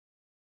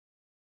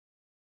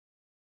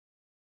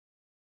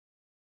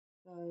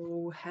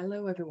So,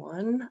 hello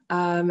everyone.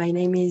 My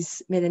name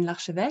is Mélène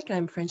Larchevêque and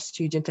I'm a French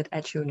student at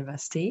Edge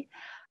University.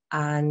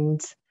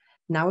 And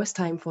now it's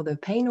time for the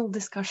panel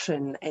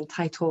discussion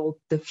entitled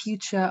The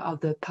Future of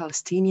the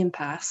Palestinian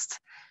Past.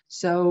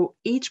 So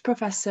each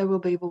professor will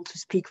be able to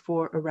speak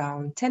for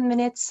around 10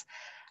 minutes,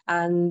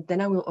 and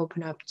then I will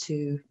open up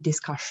to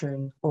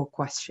discussion or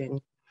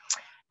question.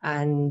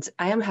 And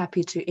I am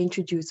happy to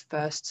introduce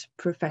first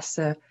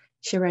Professor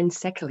Sherene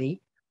Seikaly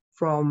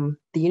from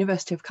the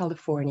University of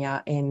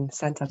California in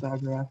Santa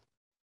Barbara.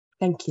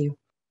 Thank you.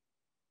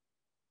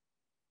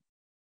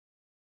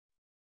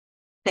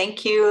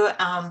 Thank you,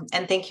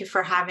 and thank you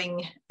for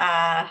having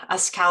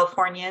us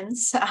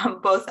Californians.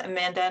 Both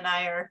Amanda and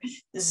I are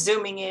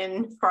zooming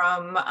in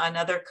from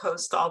another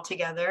coast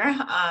altogether,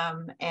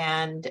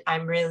 and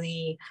I'm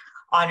really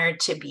honored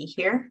to be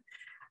here.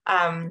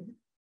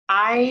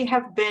 I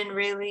have been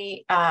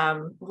really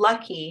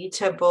lucky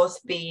to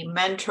both be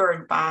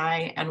mentored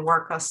by and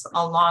work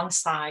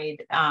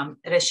alongside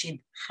Rashid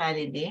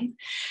Khalidi.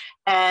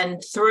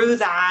 And through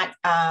that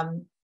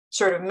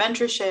sort of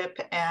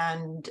mentorship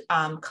and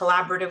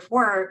collaborative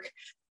work,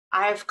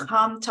 I've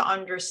come to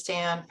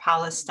understand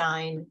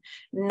Palestine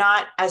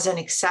not as an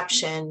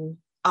exception,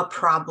 a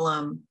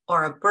problem,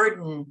 or a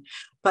burden,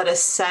 but a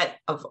set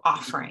of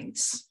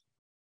offerings.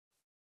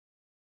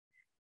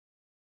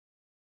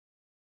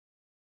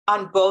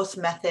 On both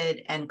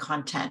method and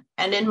content.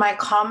 And in my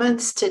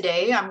comments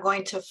today, I'm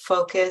going to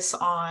focus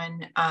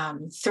on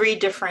three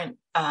different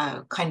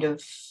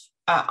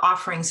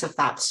offerings of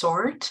that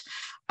sort.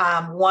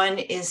 One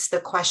is the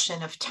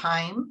question of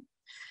time.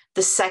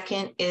 The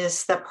second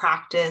is the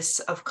practice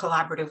of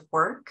collaborative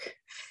work.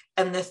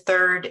 And the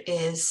third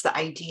is the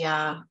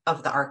idea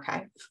of the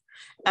archive.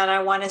 And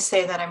I want to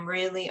say that I'm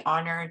really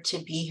honored to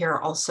be here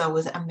also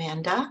with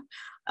Amanda,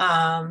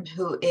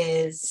 who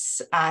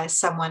is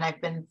someone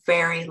I've been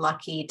very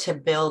lucky to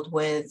build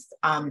with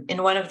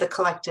in one of the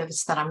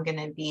collectives that I'm going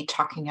to be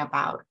talking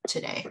about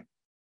today.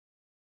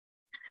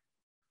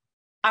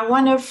 I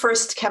want to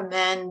first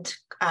commend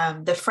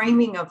the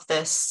framing of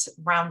this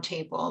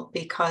roundtable,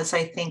 because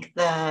I think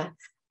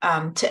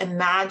to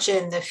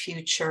imagine the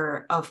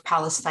future of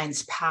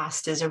Palestine's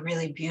past is a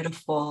really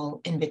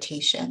beautiful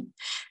invitation.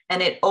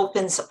 And it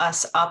opens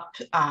us up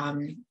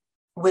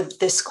with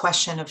this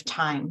question of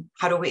time.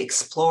 How do we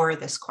explore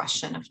this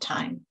question of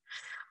time?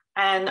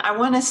 And I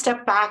want to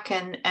step back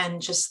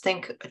and just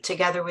think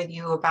together with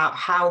you about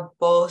how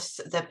both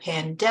the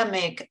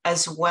pandemic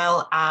as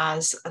well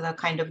as the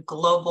kind of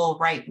global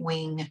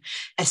right-wing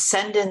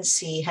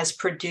ascendancy has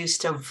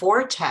produced a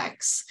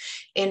vortex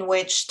in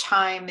which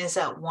time is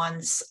at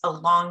once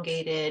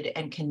elongated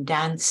and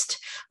condensed,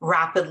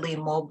 rapidly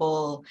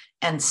mobile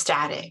and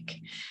static.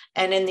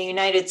 And in the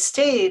United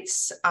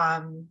States,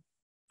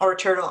 or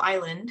Turtle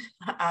Island,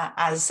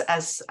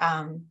 as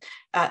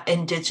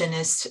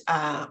indigenous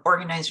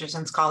organizers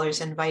and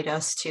scholars invite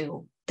us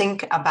to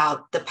think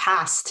about the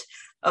past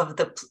of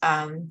the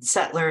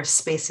settler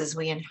spaces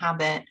we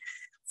inhabit.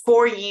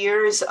 4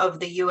 years of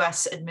the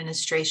US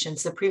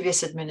administrations, the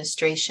previous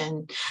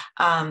administration,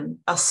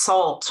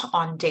 assault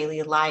on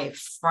daily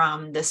life,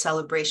 from the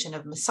celebration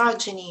of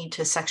misogyny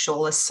to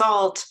sexual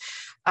assault,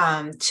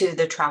 to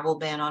the travel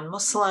ban on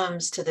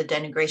Muslims, to the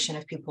denigration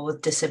of people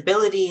with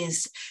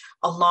disabilities,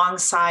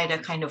 alongside a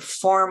kind of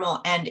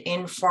formal and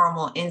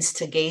informal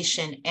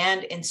instigation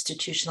and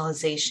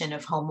institutionalization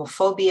of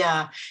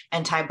homophobia,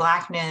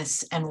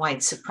 anti-Blackness, and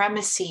white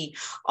supremacy.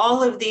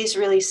 All of these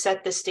really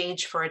set the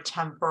stage for a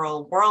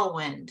temporal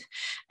whirlwind.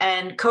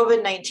 And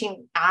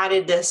COVID-19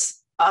 added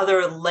this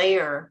other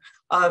layer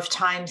of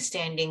time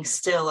standing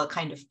still, a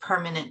kind of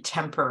permanent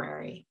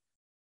temporary.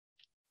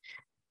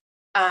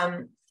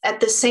 At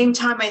the same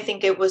time, I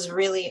think it was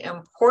really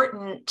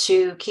important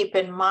to keep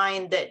in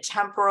mind that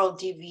temporal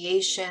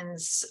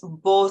deviations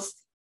both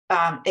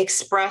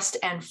expressed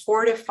and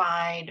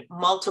fortified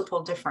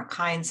multiple different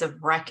kinds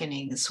of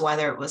reckonings,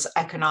 whether it was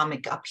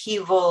economic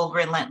upheaval,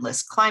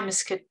 relentless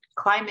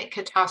climate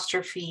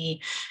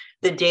catastrophe,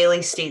 the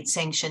daily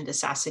state-sanctioned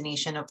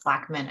assassination of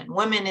Black men and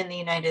women in the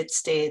United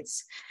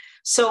States.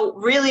 So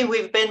really,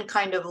 we've been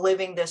kind of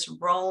living this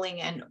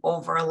rolling and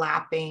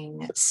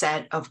overlapping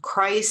set of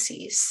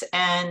crises.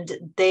 And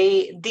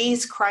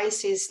these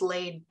crises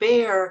laid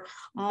bare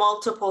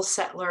multiple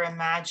settler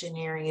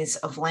imaginaries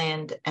of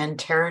land and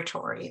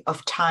territory,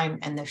 of time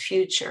and the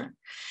future.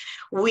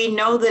 We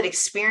know that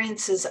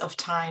experiences of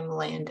time,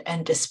 land,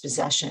 and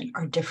dispossession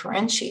are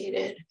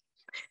differentiated.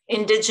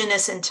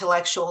 Indigenous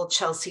intellectual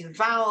Chelsea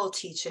Vowell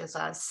teaches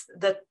us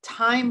that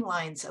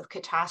timelines of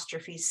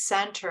catastrophe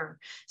center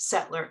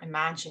settler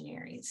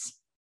imaginaries.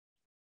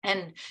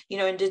 And,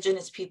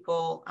 Indigenous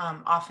people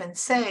often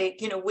say,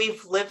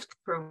 we've lived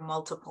through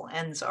multiple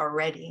ends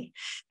already.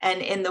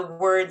 And in the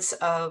words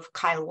of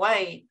Kyle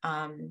White,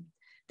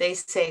 they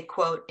say,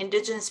 quote,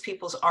 Indigenous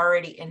peoples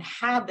already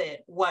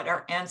inhabit what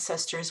our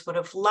ancestors would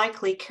have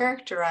likely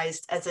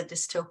characterized as a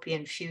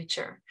dystopian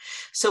future.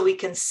 So we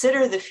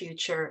consider the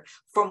future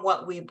from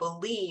what we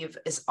believe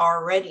is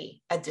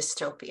already a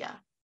dystopia.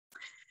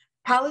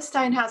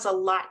 Palestine has a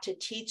lot to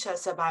teach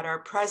us about our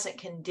present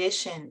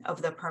condition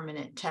of the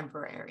permanent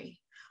temporary.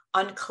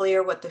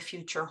 Unclear what the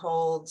future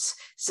holds,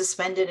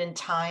 suspended in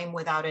time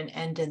without an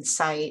end in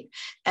sight,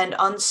 and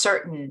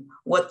uncertain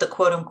what the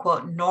quote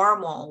unquote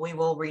normal we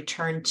will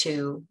return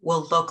to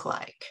will look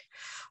like.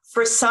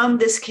 For some,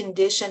 this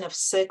condition of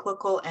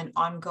cyclical and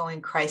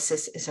ongoing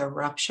crisis is a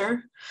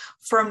rupture.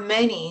 For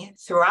many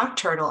throughout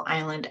Turtle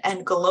Island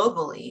and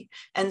globally,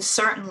 and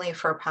certainly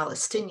for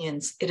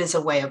Palestinians, it is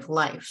a way of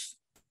life.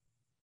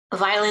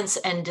 Violence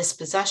and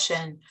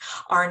dispossession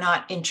are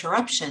not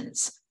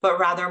interruptions, but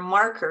rather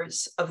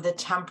markers of the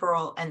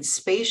temporal and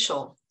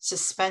spatial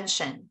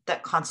suspension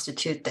that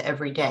constitute the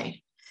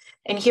everyday.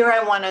 And here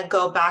I want to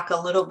go back a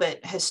little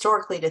bit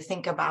historically to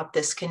think about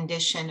this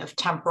condition of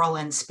temporal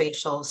and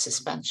spatial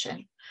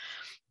suspension.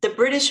 The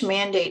British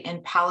mandate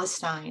in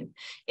Palestine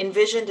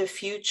envisioned a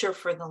future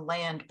for the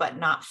land, but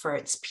not for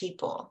its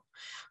people.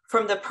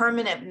 From the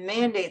Permanent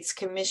Mandates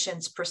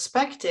Commission's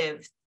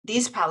perspective,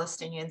 these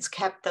Palestinians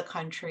kept the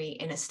country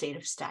in a state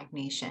of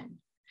stagnation.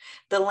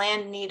 The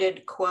land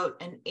needed,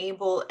 quote, an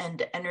able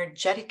and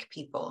energetic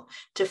people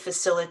to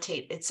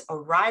facilitate its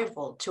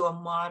arrival to a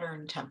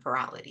modern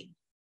temporality.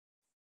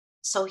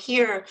 So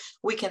here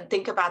we can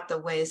think about the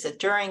ways that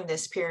during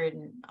this period,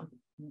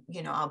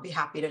 and I'll be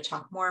happy to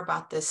talk more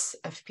about this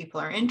if people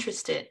are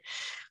interested,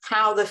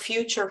 how the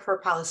future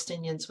for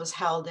Palestinians was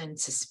held in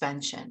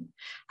suspension,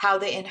 how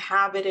they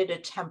inhabited a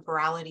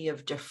temporality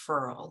of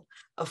deferral,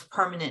 of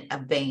permanent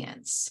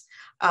abeyance.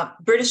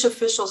 British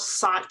officials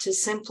sought to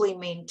simply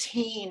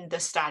maintain the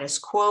status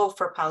quo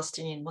for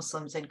Palestinian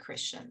Muslims and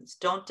Christians.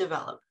 Don't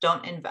develop,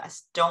 don't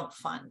invest, don't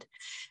fund.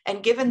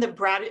 And given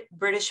the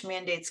British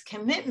mandate's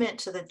commitment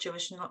to the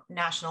Jewish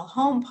national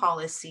home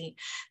policy,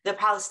 the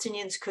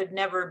Palestinians could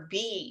never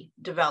be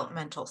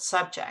developmental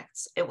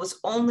subjects. It was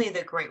only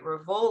the Great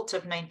Revolt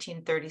of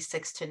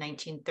 1936 to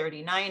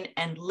 1939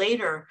 and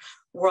later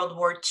World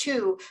War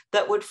II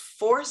that would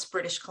force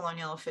British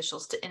colonial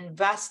officials to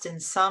invest in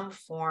some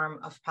form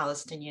of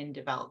Palestinian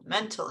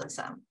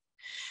developmentalism.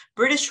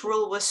 British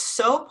rule was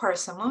so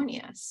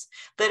parsimonious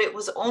that it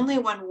was only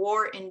when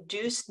war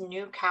induced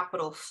new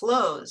capital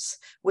flows,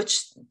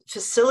 which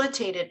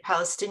facilitated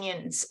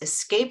Palestinians'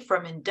 escape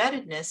from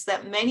indebtedness,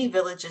 that many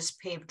villages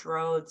paved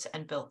roads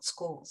and built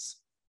schools.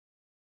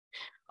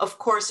 Of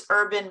course,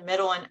 urban,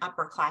 middle, and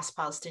upper class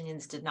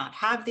Palestinians did not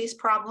have these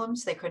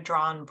problems. They could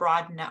draw on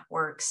broad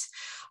networks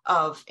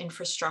of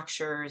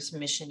infrastructures,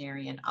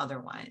 missionary and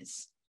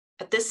otherwise.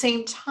 At the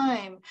same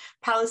time,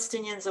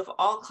 Palestinians of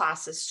all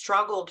classes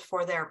struggled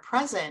for their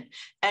present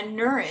and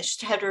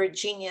nourished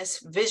heterogeneous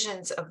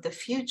visions of the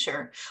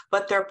future,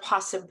 but their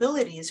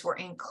possibilities were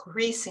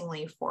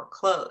increasingly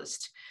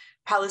foreclosed.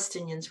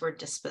 Palestinians were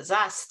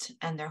dispossessed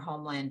and their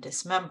homeland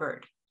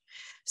dismembered.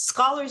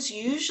 Scholars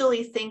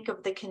usually think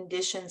of the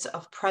conditions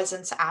of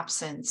presence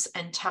absence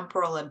and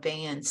temporal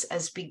abeyance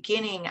as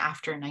beginning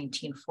after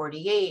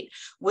 1948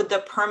 with the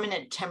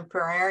permanent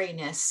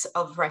temporariness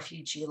of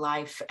refugee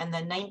life and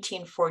the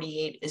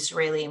 1948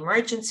 Israeli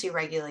emergency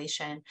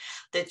regulation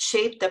that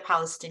shaped the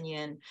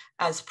Palestinian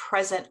as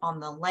present on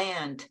the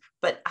land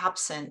but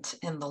absent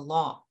in the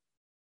law.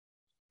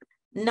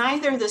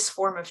 Neither this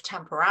form of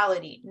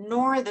temporality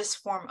nor this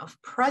form of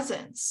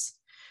presence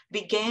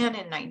began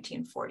in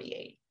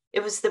 1948.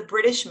 It was the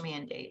British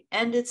mandate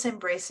and its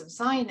embrace of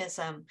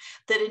Zionism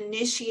that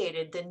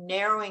initiated the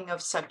narrowing of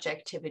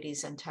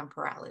subjectivities and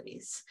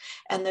temporalities,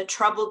 and the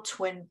troubled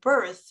twin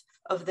birth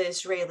of the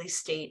Israeli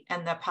state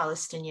and the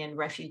Palestinian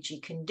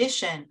refugee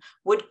condition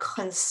would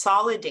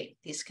consolidate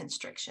these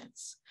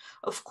constrictions.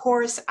 Of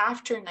course,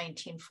 after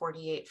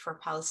 1948 for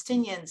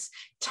Palestinians,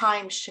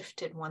 time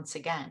shifted once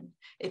again.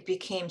 It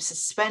became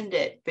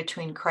suspended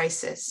between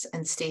crisis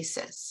and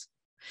stasis.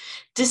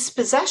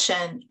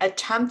 Dispossession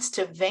attempts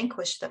to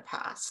vanquish the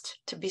past,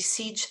 to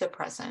besiege the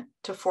present,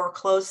 to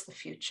foreclose the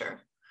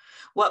future.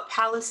 What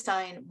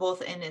Palestine,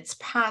 both in its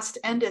past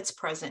and its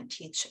present,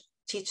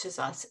 teaches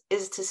us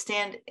is to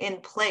stand in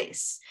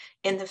place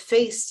in the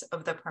face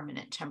of the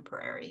permanent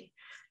temporary,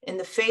 in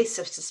the face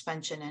of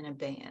suspension and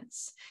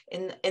abeyance,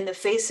 in the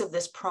face of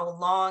this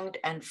prolonged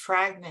and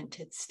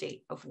fragmented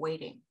state of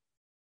waiting.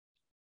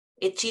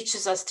 It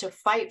teaches us to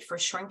fight for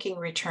shrinking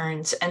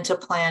returns and to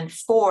plan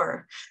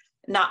for,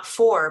 not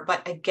for,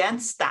 but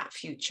against that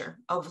future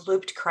of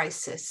looped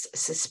crisis,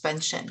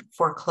 suspension,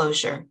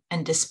 foreclosure,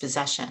 and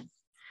dispossession.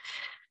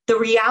 The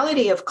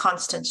reality of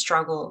constant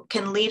struggle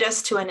can lead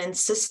us to an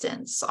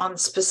insistence on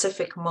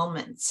specific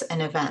moments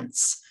and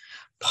events.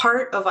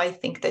 Part of, I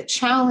think, the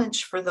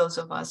challenge for those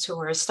of us who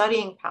are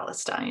studying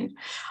Palestine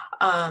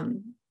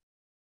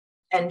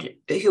and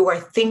who are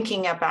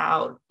thinking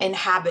about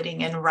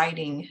inhabiting and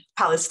writing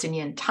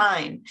Palestinian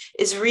time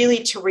is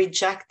really to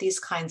reject these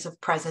kinds of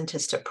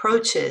presentist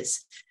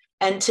approaches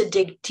and to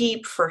dig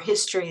deep for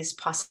history's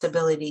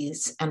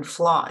possibilities and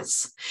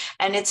flaws.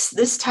 And it's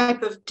this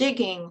type of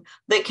digging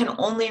that can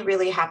only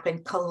really happen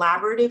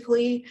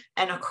collaboratively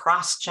and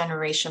across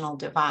generational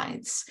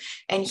divides.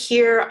 And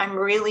here I'm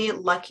really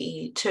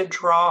lucky to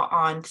draw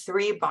on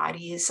 3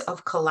 bodies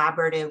of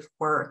collaborative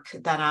work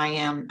that I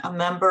am a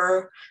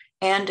member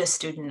and a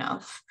student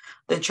of.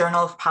 The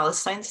Journal of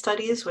Palestine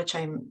Studies, which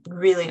I'm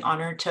really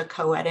honored to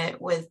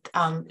co-edit with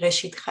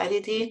Rashid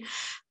Khalidi,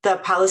 the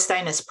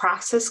Palestine as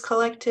Praxis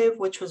Collective,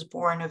 which was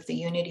born of the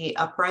Unity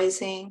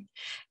Uprising,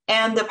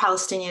 and the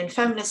Palestinian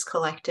Feminist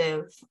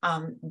Collective,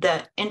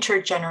 the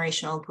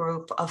intergenerational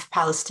group of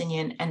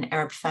Palestinian and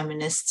Arab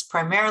feminists,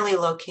 primarily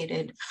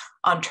located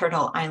on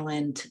Turtle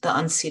Island, the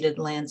unceded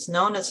lands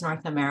known as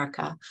North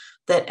America,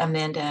 that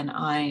Amanda and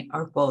I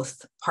are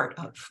both part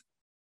of.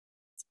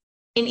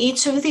 In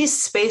each of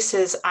these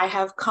spaces, I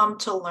have come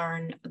to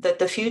learn that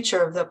the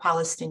future of the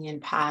Palestinian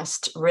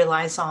past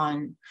relies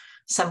on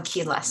some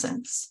key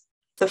lessons.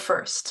 The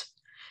first,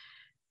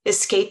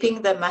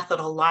 escaping the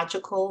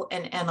methodological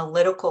and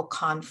analytical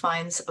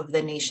confines of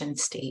the nation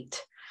state.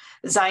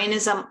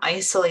 Zionism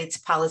isolates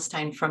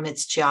Palestine from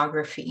its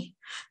geography.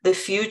 The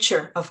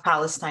future of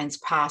Palestine's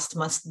past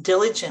must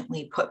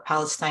diligently put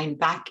Palestine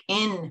back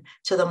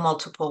into the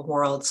multiple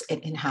worlds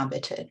it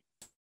inhabited.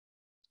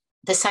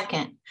 The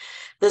second,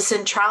 the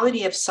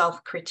centrality of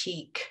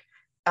self-critique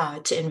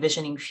to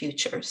envisioning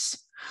futures.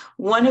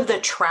 One of the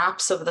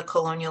traps of the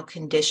colonial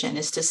condition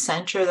is to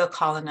center the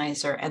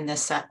colonizer and the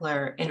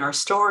settler in our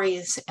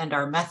stories and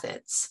our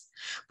methods.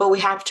 But we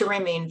have to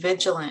remain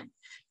vigilant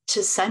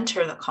to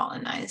center the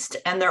colonized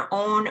and their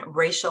own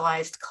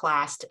racialized,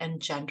 classed,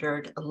 and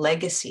gendered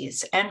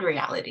legacies and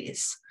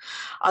realities.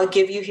 I'll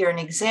give you here an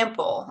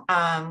example,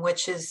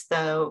 which is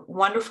the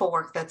wonderful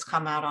work that's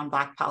come out on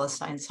Black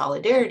Palestine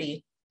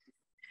solidarity.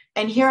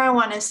 And here I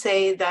want to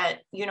say that,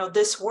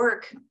 this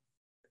work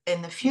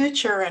in the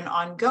future and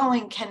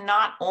ongoing can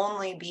not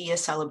only be a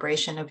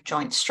celebration of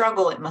joint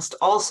struggle, it must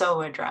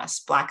also address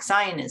Black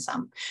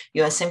Zionism,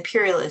 US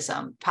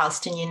imperialism,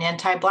 Palestinian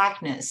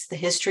anti-Blackness, the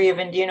history of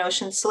Indian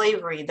Ocean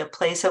slavery, the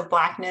place of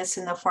Blackness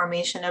in the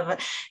formation of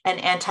an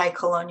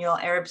anti-colonial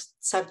Arab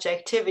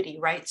subjectivity,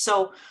 right?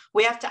 So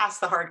we have to ask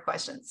the hard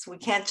questions. We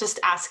can't just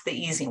ask the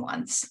easy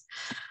ones.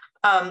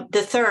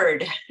 The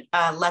third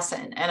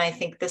lesson, and I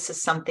think this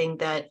is something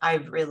that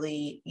I've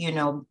really,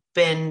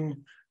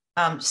 been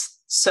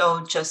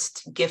so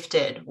just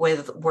gifted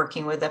with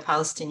working with the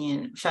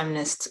Palestinian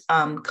feminist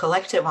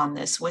collective on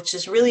this, which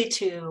is really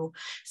to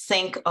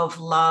think of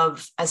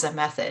love as a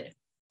method.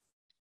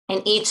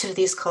 In each of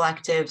these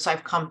collectives,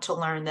 I've come to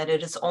learn that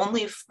it is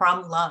only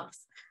from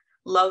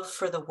love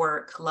for the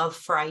work, love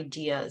for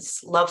ideas,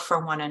 love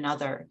for one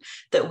another,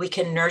 that we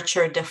can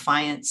nurture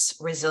defiance,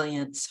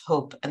 resilience,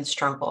 hope, and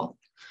struggle.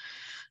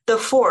 The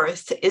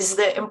fourth is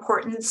the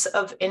importance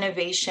of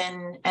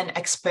innovation and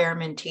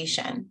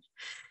experimentation.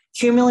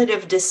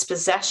 Cumulative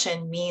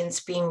dispossession means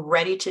being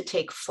ready to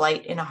take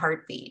flight in a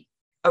heartbeat,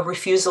 a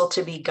refusal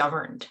to be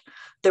governed,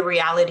 the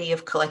reality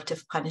of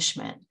collective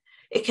punishment.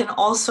 It can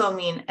also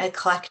mean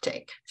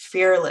eclectic,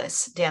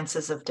 fearless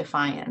dances of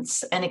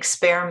defiance and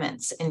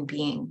experiments in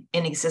being,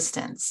 in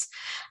existence.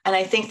 And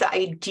I think the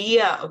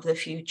idea of the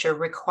future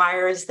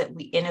requires that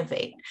we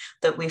innovate,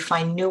 that we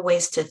find new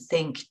ways to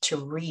think,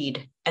 to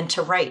read, and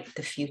to write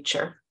the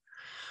future.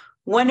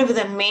 One of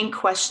the main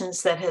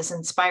questions that has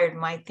inspired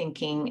my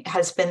thinking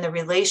has been the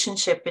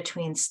relationship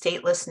between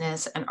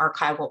statelessness and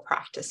archival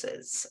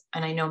practices.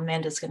 And I know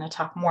Amanda's going to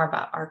talk more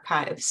about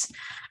archives.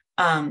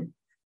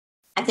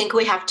 I think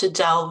we have to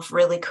delve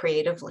really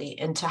creatively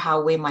into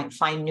how we might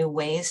find new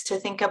ways to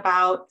think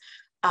about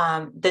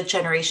the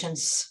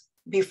generations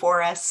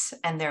before us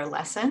and their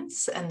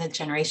lessons and the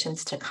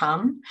generations to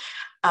come.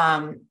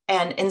 And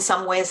in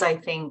some ways, I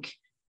think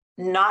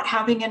not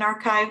having an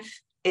archive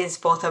is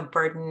both a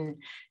burden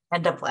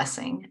and a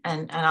blessing.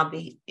 And I'll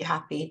be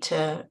happy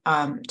to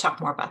talk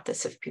more about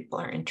this if people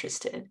are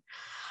interested.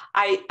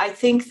 I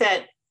think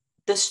that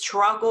the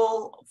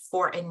struggle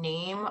for a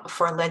name,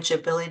 for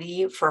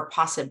legibility, for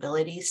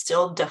possibility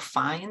still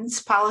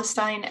defines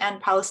Palestine and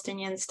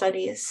Palestinian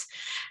studies.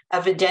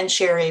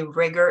 Evidentiary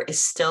rigor is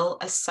still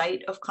a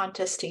site of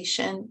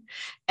contestation,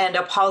 and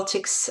a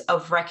politics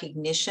of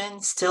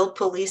recognition still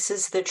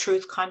polices the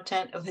truth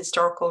content of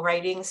historical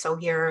writing. So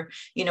here,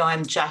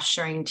 I'm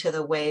gesturing to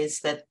the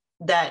ways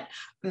that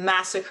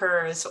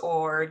massacres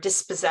or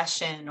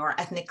dispossession or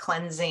ethnic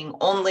cleansing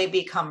only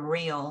become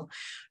real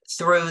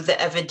through the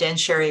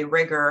evidentiary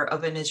rigor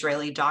of an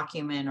Israeli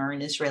document or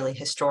an Israeli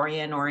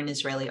historian or an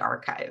Israeli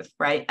archive,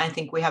 right? I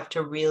think we have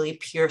to really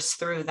pierce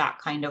through that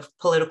kind of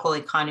political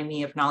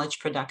economy of knowledge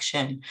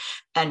production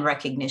and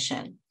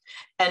recognition.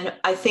 And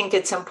I think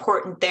it's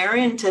important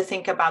therein to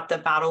think about the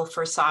battle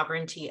for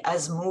sovereignty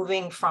as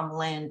moving from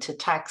land to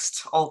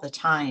text all the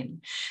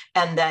time.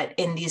 And that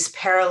in these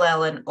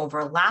parallel and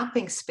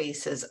overlapping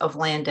spaces of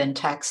land and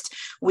text,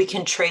 we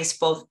can trace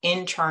both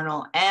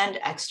internal and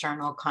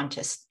external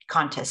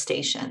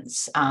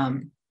contestations.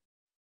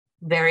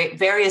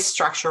 various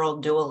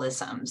structural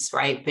dualisms,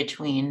 right,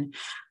 between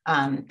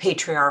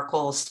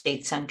patriarchal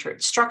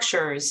state-centered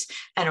structures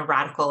and a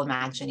radical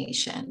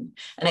imagination.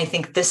 And I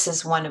think this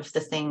is one of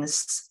the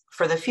things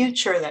for the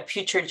future that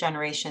future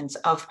generations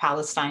of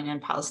Palestine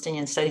and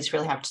Palestinian studies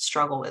really have to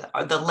struggle with,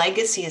 are the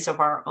legacies of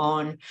our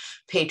own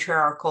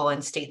patriarchal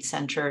and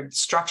state-centered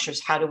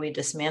structures. How do we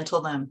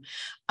dismantle them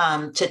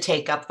to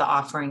take up the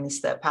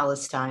offerings that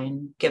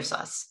Palestine gives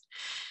us?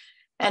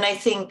 And I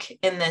think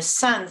in this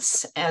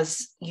sense,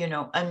 as you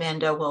know,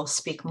 Amanda will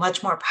speak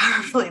much more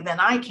powerfully than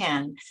I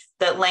can,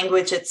 that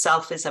language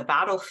itself is a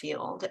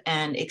battlefield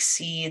and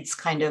exceeds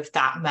kind of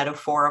that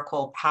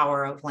metaphorical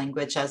power of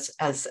language as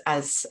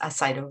a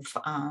site of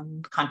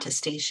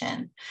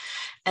contestation.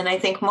 And I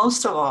think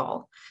most of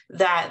all,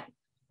 that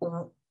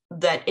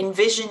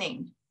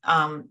envisioning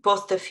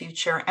both the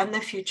future and the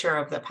future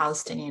of the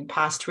Palestinian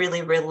past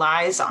really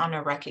relies on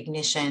a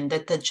recognition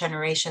that the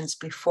generations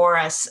before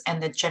us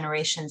and the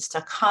generations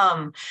to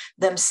come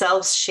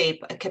themselves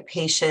shape a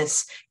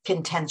capacious,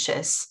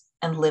 contentious,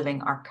 and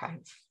living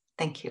archive.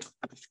 Thank you.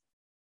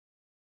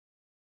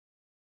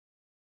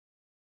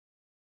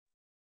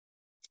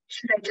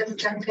 Should I just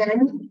jump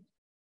in?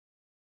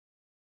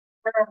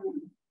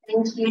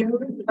 Thank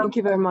you. Thank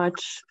you very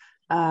much.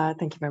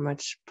 Thank you very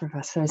much,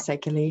 Professor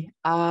Seikaly.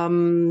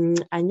 And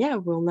yeah,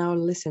 we'll now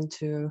listen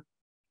to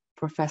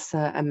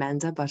Professor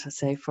Amanda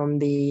Batase from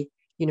the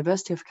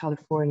University of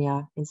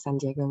California in San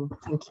Diego.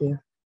 Thank you.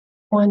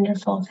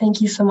 Wonderful. Thank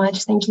you so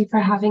much. Thank you for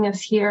having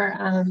us here.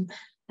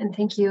 And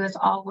thank you, as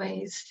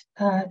always,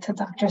 to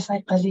Dr.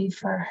 Seikaly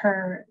for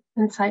her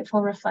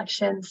insightful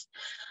reflections.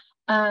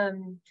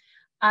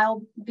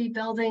 I'll be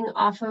building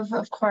off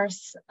of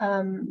course,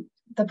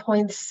 the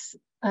points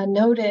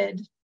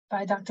noted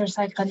by Dr.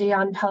 Seikaly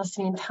on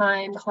Palestinian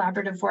time,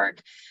 collaborative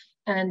work,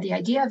 and the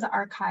idea of the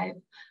archive,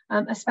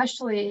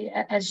 especially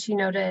as she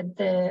noted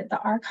the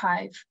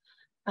archive.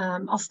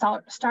 I'll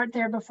start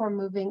there before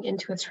moving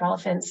into its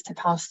relevance to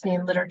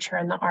Palestinian literature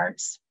and the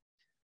arts.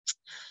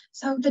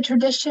 So the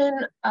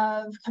tradition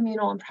of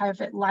communal and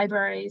private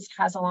libraries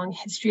has a long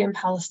history in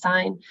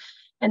Palestine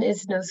and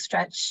is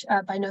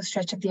by no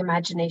stretch of the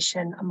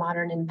imagination a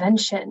modern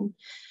invention.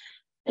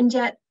 And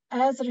yet,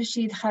 as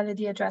Rashid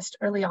Khalidi addressed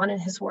early on in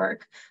his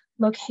work,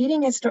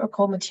 locating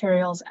historical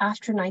materials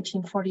after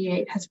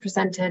 1948 has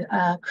presented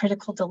a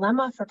critical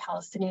dilemma for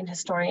Palestinian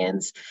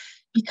historians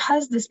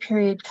because this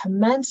period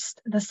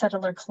commenced the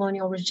settler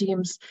colonial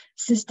regime's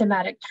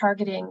systematic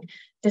targeting,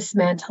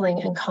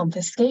 dismantling, and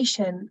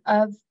confiscation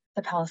of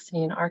the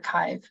Palestinian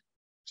archive.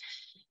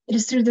 It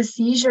is through the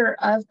seizure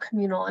of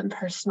communal and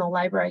personal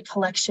library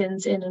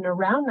collections in and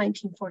around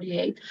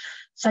 1948,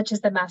 such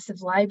as the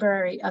massive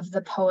library of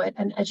the poet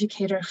and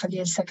educator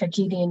Khalil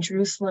Sakakini in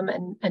Jerusalem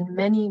and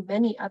many,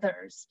 many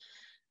others,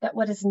 that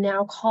what is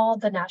now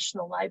called the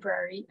National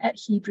Library at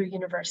Hebrew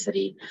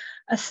University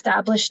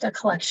established a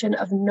collection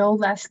of no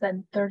less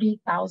than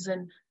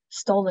 30,000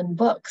 stolen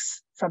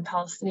books from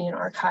Palestinian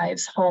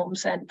archives,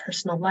 homes, and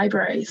personal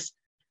libraries.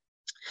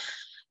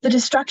 The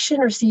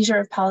destruction or seizure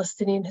of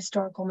Palestinian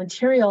historical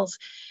materials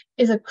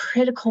is a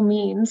critical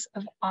means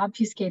of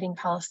obfuscating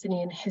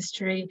Palestinian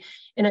history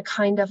in a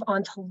kind of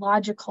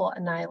ontological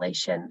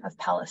annihilation of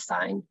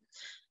Palestine.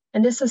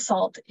 And this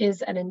assault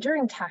is an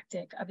enduring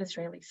tactic of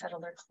Israeli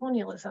settler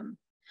colonialism.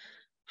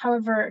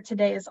 However,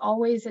 today, as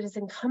always, it is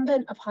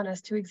incumbent upon us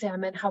to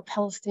examine how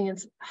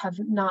Palestinians have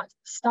not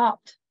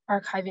stopped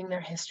archiving their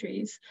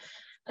histories,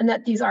 and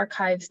that these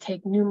archives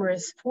take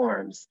numerous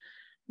forms,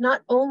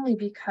 not only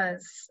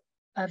because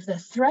of the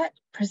threat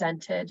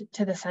presented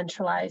to the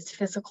centralized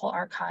physical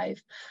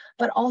archive,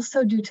 but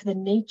also due to the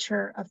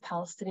nature of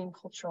Palestinian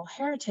cultural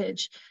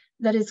heritage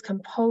that is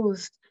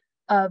composed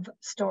of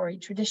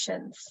storied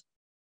traditions.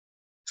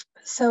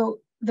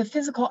 So the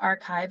physical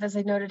archive, as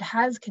I noted,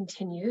 has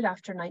continued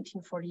after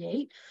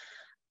 1948,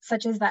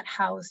 such as that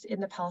housed in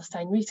the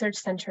Palestine Research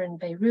Center in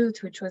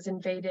Beirut, which was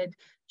invaded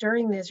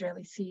during the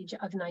Israeli siege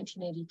of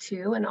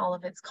 1982 and all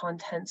of its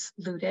contents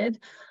looted,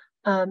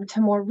 to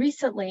more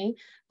recently,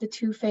 the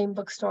two famed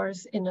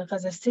bookstores in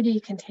Gaza City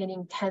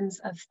containing tens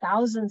of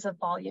thousands of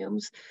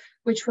volumes,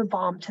 which were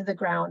bombed to the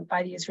ground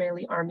by the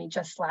Israeli army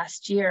just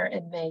last year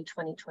in May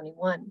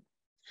 2021.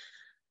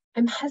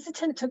 I'm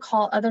hesitant to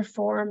call other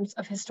forms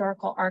of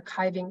historical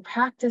archiving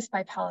practiced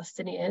by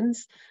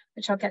Palestinians,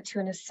 which I'll get to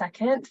in a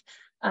second,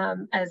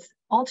 as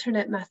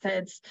alternate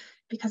methods,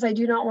 because I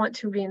do not want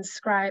to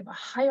reinscribe a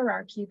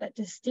hierarchy that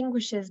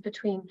distinguishes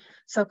between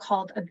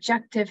so-called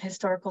objective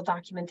historical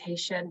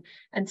documentation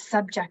and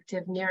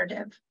subjective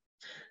narrative.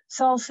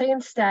 So I'll say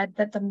instead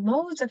that the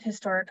modes of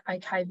historic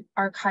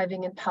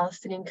archiving in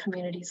Palestinian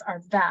communities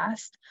are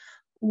vast,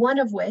 one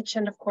of which,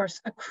 and of course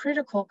a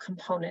critical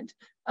component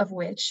of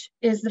which,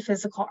 is the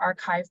physical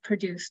archive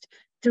produced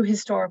through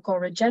historical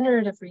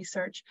regenerative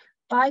research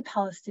by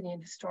Palestinian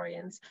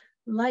historians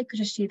like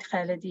Rashid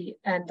Khalidi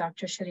and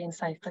Dr. Sherene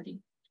Seikaly.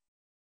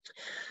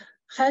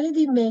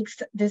 Khalidi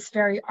makes this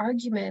very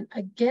argument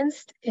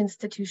against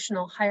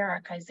institutional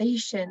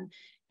hierarchization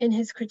in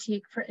his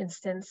critique, for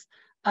instance,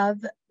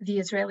 of the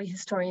Israeli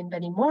historian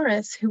Benny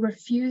Morris, who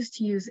refused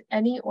to use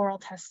any oral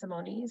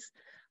testimonies,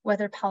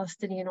 whether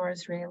Palestinian or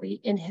Israeli,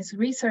 in his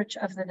research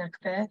of the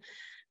Nakba,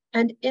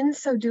 and in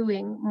so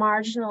doing,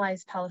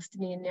 marginalized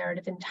Palestinian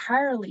narrative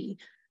entirely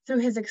through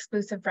his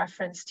exclusive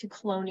reference to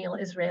colonial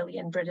Israeli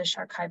and British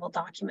archival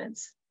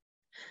documents.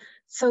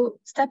 So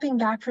stepping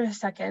back for a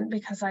second,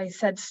 because I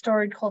said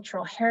storied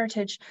cultural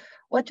heritage,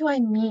 what do I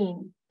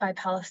mean by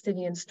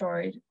Palestinian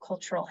storied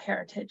cultural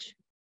heritage?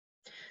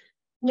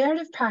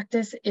 Narrative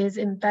practice is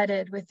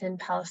embedded within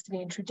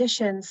Palestinian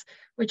traditions,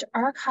 which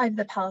archive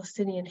the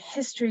Palestinian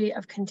history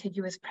of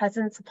contiguous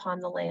presence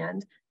upon the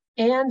land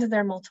and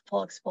their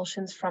multiple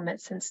expulsions from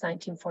it since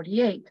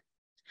 1948.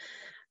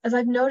 As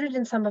I've noted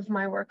in some of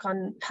my work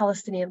on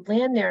Palestinian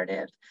land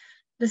narrative,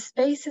 the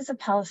spaces of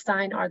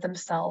Palestine are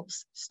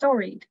themselves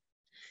storied.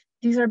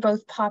 These are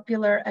both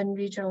popular and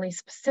regionally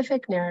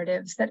specific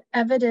narratives that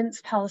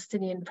evidence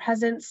Palestinian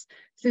presence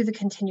through the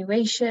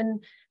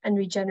continuation and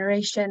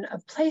regeneration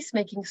of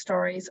placemaking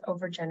stories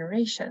over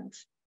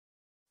generations.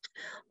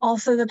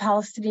 Also, the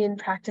Palestinian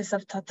practice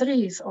of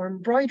tatriz, or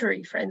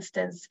embroidery, for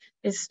instance,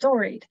 is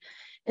storied,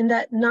 in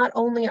that not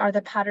only are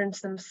the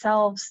patterns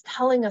themselves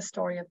telling a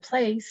story of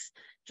place,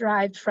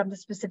 derived from the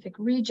specific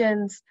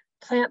regions,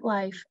 plant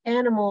life,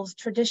 animals,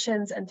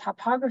 traditions, and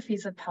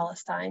topographies of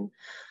Palestine,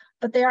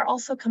 but they are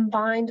also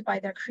combined by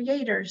their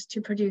creators to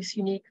produce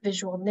unique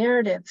visual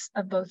narratives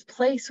of both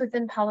place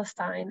within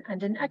Palestine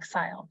and in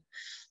exile.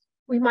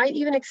 We might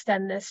even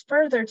extend this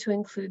further to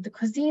include the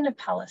cuisine of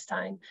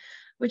Palestine,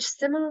 which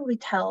similarly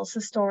tells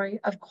the story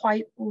of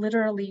quite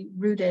literally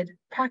rooted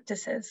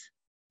practices.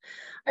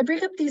 I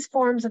bring up these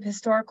forms of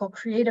historical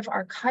creative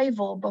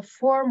archival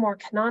before more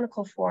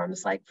canonical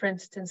forms, like, for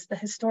instance, the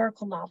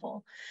historical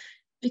novel,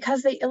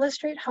 because they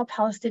illustrate how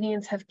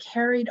Palestinians have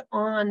carried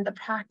on the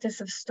practice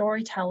of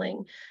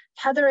storytelling,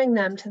 tethering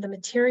them to the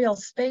material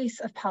space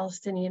of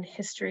Palestinian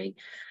history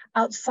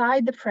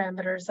outside the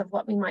parameters of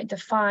what we might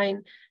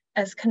define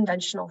as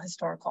conventional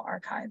historical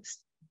archives.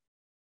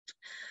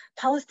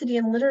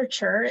 Palestinian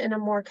literature, in a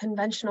more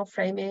conventional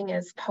framing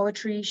as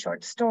poetry,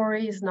 short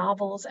stories,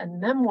 novels,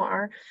 and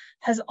memoir,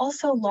 has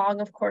also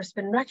long, of course,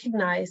 been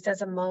recognized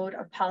as a mode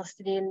of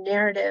Palestinian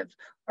narrative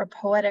or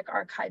poetic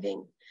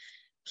archiving.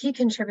 Key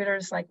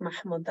contributors like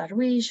Mahmoud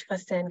Darwish,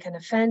 Ghassan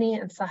Kanafani,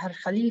 and Sahar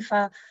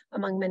Khalifa,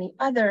 among many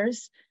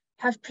others,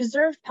 have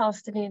preserved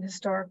Palestinian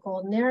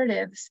historical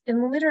narratives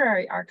in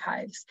literary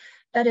archives,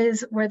 that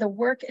is, where the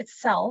work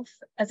itself,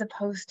 as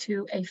opposed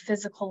to a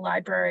physical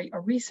library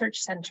or research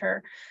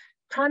center,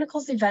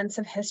 chronicles events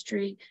of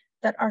history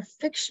that are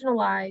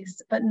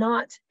fictionalized but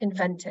not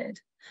invented,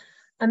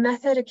 a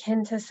method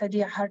akin to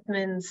Saidiya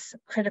Hartman's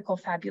critical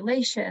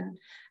fabulation,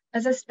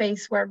 as a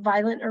space where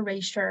violent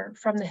erasure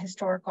from the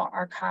historical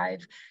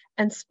archive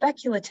and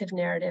speculative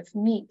narrative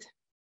meet.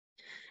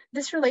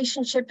 This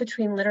relationship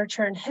between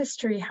literature and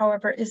history,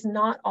 however, is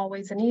not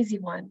always an easy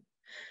one.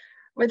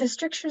 Where the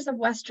strictures of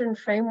Western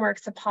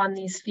frameworks upon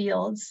these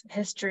fields,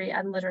 history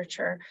and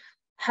literature,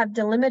 have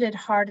delimited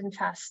hard and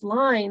fast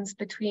lines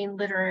between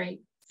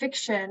literary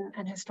fiction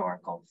and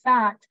historical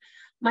fact,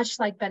 much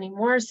like Benny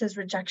Morris's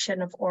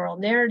rejection of oral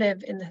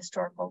narrative in the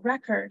historical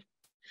record,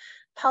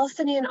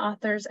 Palestinian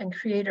authors and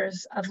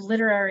creators of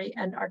literary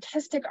and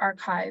artistic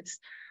archives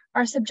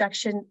are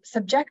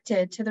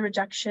subjected to the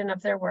rejection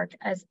of their work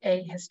as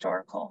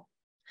ahistorical.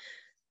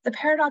 The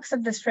paradox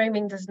of this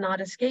framing does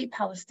not escape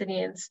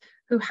Palestinians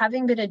who,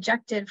 having been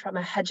ejected from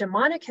a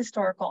hegemonic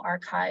historical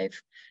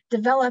archive,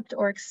 developed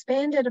or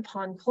expanded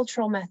upon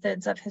cultural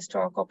methods of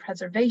historical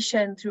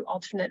preservation through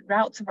alternate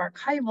routes of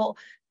archival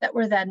that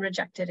were then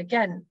rejected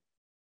again.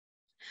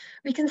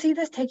 We can see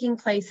this taking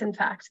place, in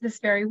fact, this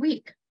very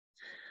week,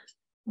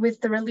 with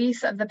the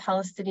release of the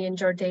Palestinian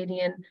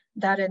Jordanian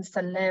Darren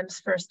Salam's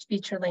first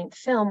feature-length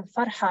film,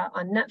 Farha,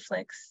 on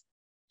Netflix.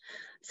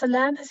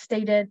 Salam has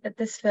stated that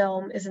this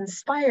film is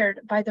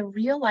inspired by the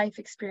real-life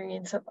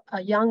experience of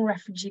a young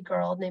refugee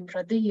girl named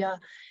Radiya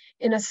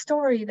in a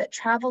story that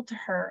traveled to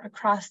her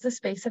across the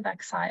space of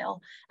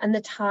exile and the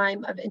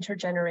time of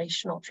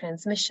intergenerational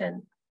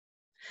transmission.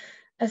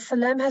 As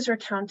Salam has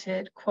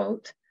recounted,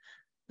 quote,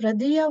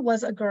 Radiya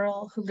was a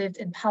girl who lived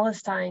in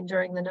Palestine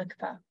during the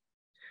Nakba.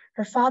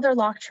 Her father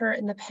locked her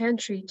in the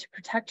pantry to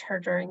protect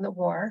her during the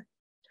war.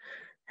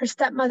 Her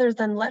stepmother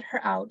then let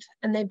her out,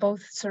 and they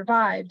both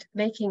survived,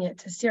 making it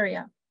to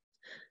Syria.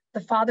 The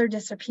father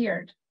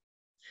disappeared.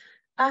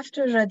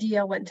 After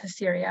Radiya went to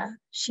Syria,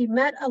 she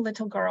met a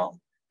little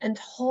girl and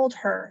told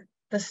her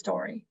the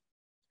story.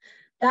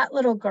 That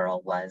little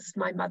girl was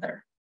my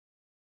mother.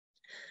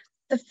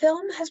 The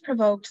film has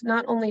provoked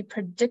not only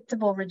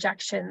predictable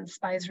rejections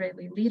by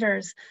Israeli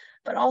leaders,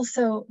 but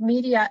also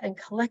media and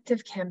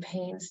collective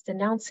campaigns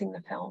denouncing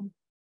the film.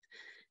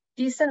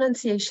 These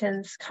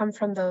denunciations come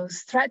from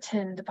those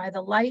threatened by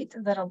the light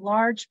that a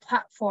large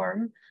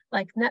platform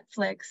like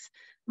Netflix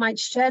might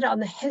shed on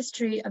the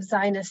history of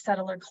Zionist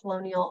settler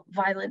colonial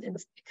violent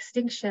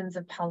extinctions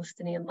of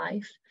Palestinian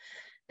life,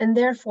 and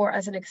therefore,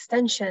 as an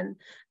extension,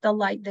 the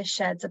light this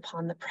sheds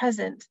upon the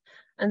present,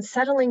 and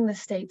settling the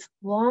state's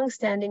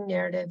long-standing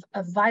narrative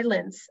of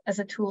violence as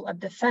a tool of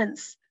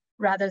defense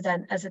rather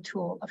than as a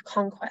tool of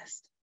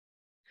conquest.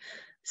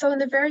 So in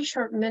the very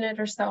short minute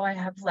or so I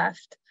have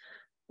left,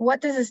 what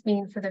does this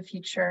mean for the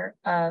future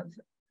of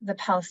the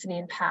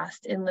Palestinian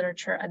past in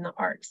literature and the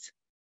arts?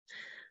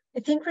 I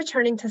think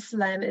returning to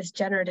Salem is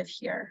generative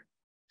here.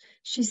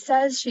 She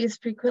says she is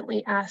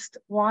frequently asked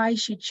why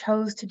she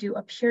chose to do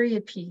a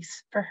period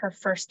piece for her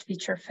first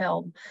feature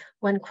film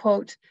when,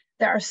 quote,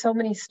 there are so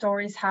many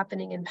stories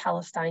happening in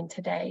Palestine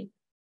today.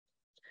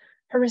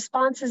 Her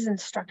response is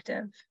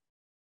instructive.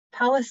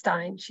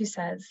 Palestine, she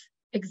says,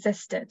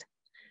 existed.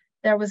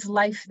 There was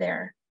life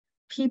there,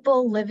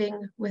 people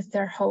living with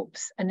their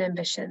hopes and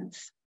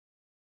ambitions.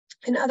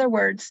 In other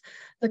words,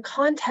 the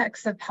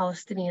context of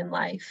Palestinian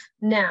life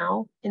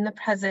now, in the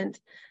present,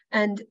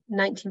 and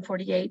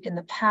 1948 in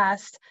the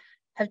past,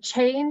 have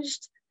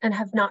changed and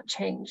have not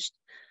changed.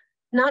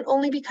 Not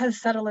only because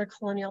settler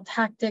colonial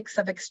tactics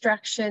of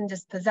extraction,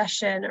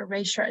 dispossession,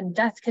 erasure, and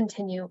death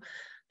continue,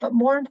 but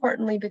more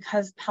importantly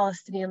because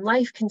Palestinian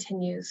life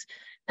continues,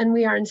 and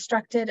we are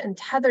instructed and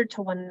tethered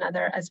to one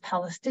another as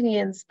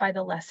Palestinians by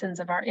the lessons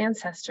of our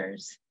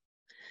ancestors.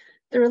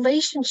 The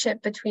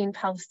relationship between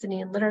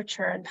Palestinian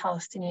literature and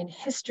Palestinian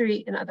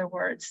history, in other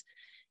words,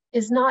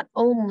 is not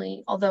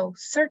only, although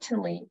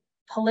certainly,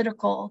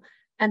 political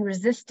and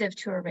resistive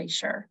to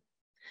erasure.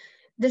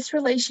 This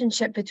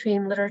relationship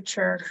between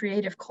literature,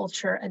 creative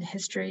culture, and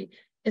history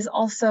is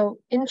also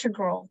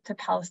integral to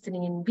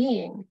Palestinian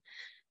being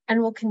and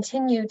will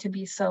continue to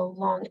be so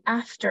long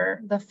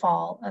after the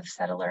fall of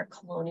settler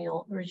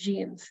colonial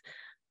regimes.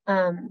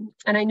 And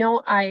I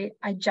know I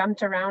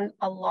jumped around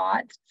a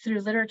lot through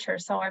literature,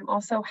 so I'm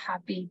also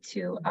happy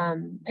to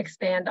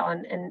expand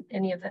on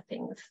any of the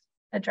things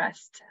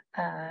addressed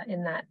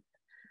in that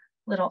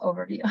little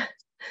overview.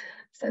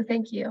 So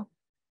thank you.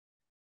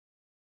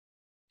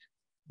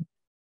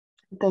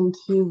 Thank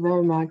you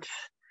very much,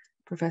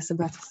 Professor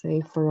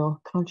Battersea, for your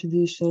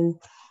contribution.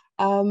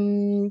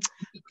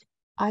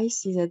 I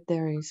see that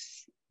there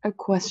is a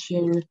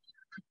question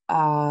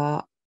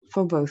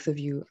for both of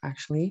you,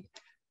 actually.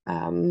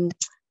 From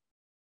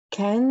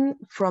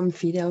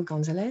Fidel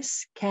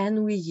Gonzalez,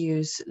 can we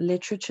use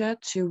literature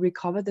to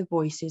recover the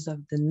voices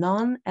of the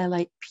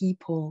non-allied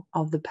people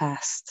of the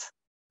past?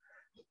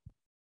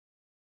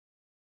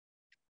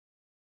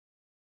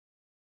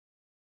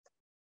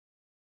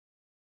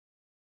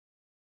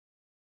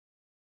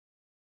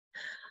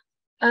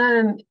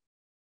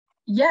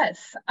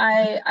 Yes,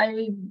 I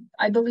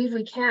believe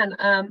we can.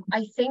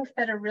 I think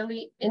that a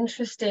really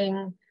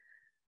interesting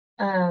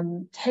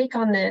take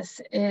on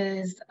this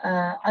is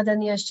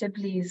Adania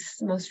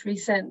Shibli's most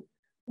recent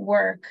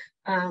work.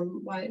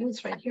 Well,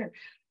 it's right here,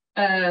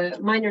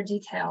 Minor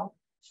Detail.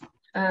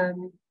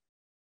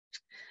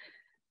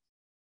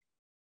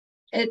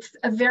 It's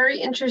a very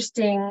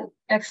interesting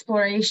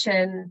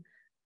exploration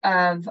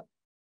of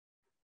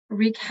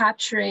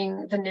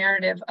recapturing the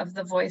narrative of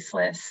the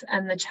voiceless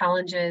and the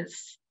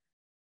challenges,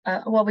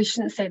 well, we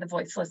shouldn't say the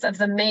voiceless, of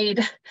the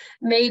made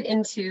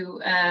into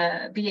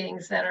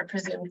beings that are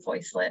presumed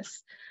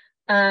voiceless,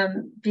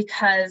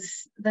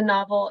 because the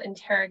novel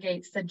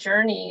interrogates the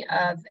journey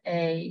of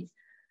a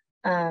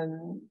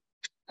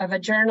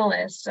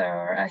journalist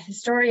or a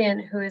historian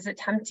who is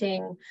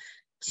attempting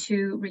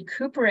to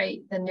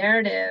recuperate the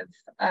narrative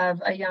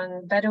of a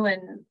young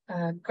Bedouin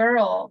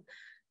girl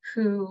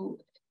who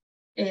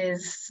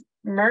is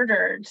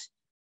murdered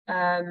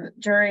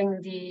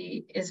during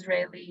the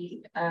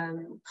Israeli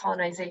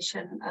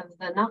colonization of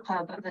the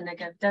Naqab, of the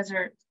Negev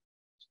desert.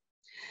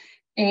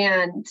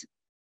 And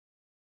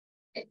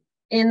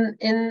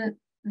in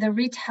the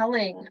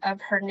retelling of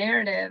her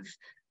narrative,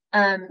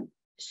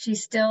 she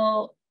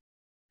still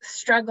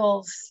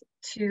struggles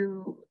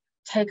to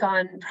take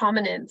on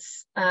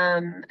prominence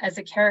as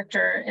a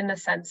character, in the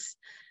sense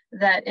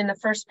that in the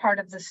first part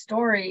of the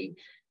story,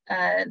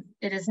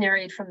 it is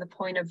narrated from the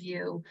point of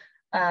view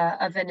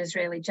of an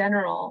Israeli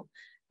general.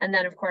 And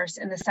then, of course,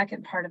 in the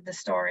second part of the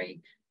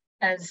story,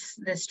 as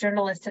this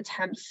journalist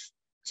attempts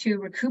to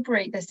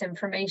recuperate this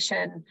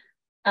information,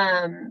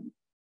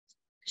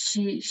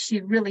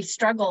 she really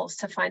struggles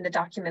to find the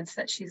documents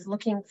that she's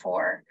looking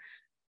for,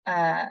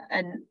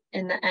 and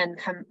in the end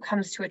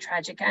comes to a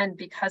tragic end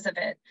because of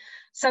it.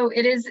 So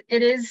it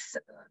is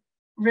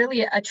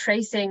really a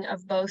tracing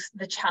of both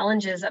the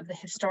challenges of the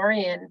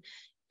historian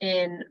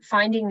in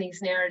finding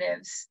these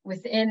narratives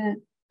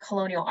within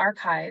colonial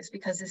archives,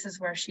 because this is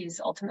where she's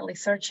ultimately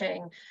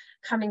searching,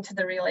 coming to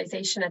the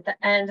realization at the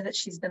end that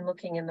she's been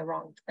looking in the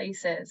wrong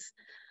places.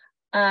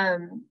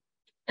 And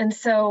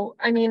so,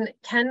 I mean,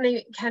 can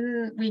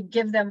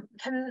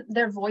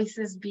their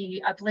voices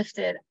be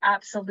uplifted?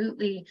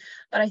 Absolutely.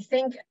 But I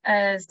think,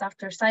 as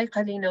Dr.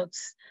 Seikaly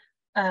notes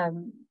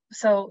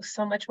so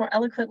much more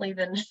eloquently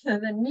than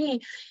me,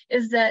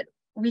 is that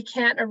we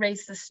can't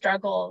erase the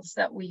struggles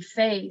that we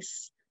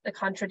face, the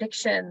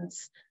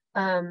contradictions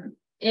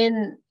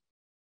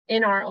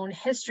in our own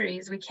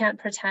histories. We can't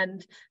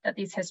pretend that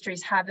these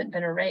histories haven't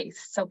been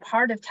erased. So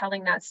part of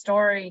telling that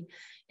story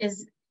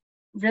is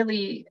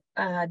really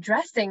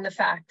addressing the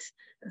fact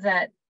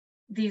that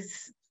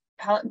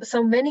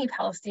so many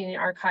Palestinian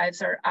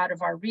archives are out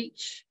of our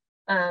reach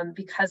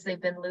because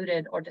they've been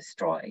looted or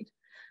destroyed.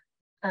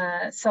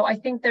 So I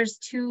think there's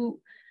two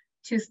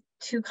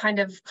kind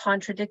of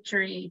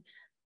contradictory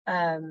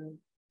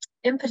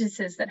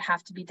impetuses that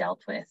have to be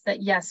dealt with.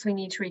 That yes, we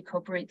need to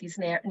recuperate these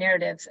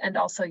narratives, and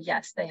also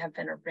yes, they have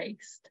been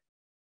erased.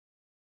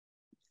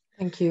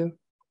 Thank you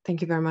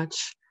very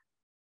much.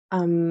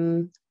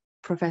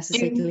 Professor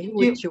Seikaly,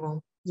 would you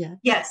want? Yeah.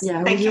 Yes.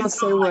 Yeah. Would you want to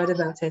say a word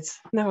about it?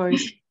 No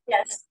worries.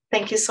 Yes.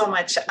 Thank you so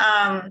much.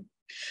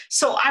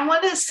 So I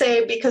want to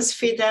say, because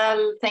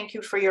Fidel, thank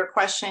you for your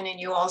question, and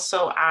you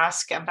also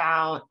ask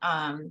about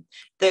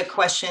the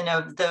question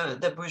of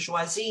the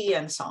bourgeoisie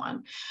and so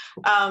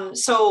on.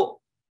 So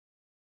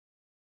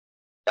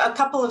a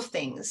couple of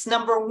things.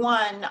 Number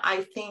one,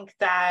 I think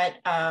that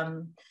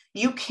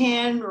you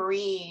can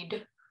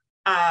read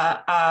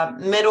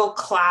middle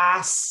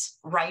class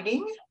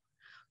writing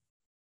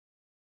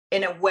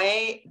in a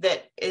way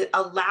that it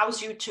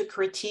allows you to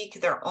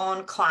critique their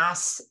own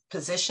class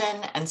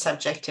position and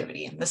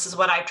subjectivity. And this is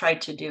what I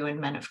tried to do in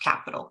Men of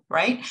Capital,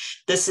 right?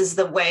 This is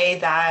the way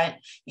that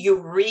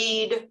you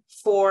read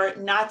for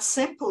not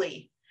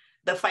simply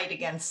the fight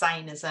against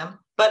Zionism,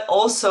 but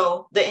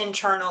also the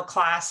internal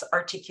class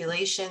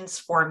articulations,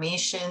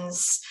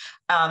 formations.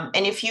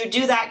 And if you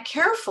do that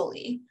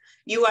carefully,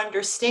 you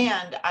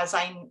understand, as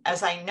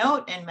I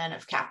note in Men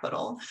of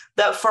Capital,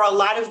 that for a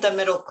lot of the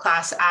middle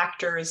class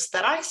actors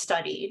that I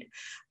studied,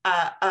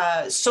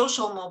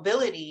 social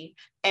mobility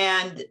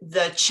and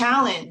the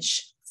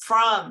challenge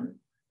from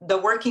the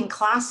working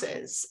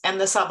classes and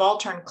the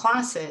subaltern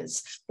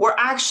classes were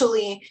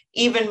actually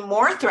even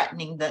more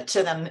threatening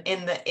to them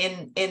in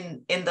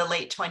the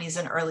late 20s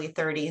and early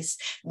 30s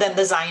than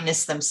the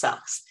Zionists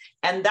themselves.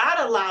 And that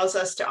allows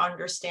us to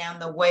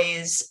understand the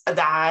ways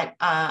that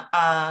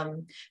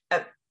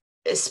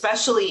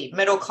especially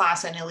middle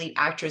class and elite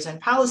actors in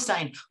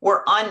Palestine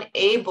were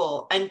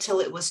unable until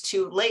it was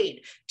too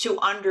late to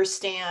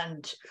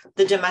understand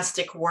the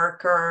domestic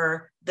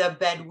worker, the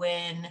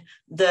Bedouin,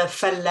 the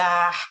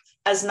Fallah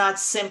as not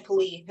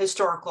simply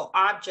historical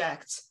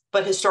objects,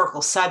 but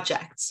historical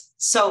subjects.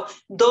 So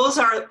those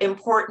are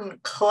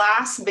important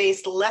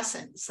class-based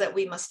lessons that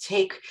we must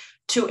take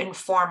to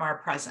inform our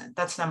present.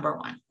 That's number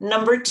one.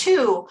 Number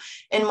two,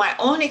 in my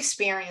own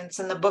experience,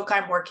 in the book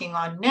I'm working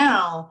on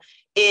now,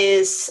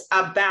 is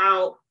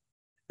about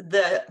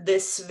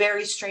this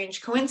very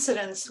strange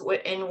coincidence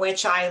in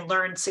which I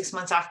learned 6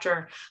 months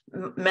after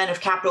Men of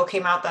Capital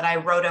came out that I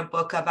wrote a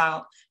book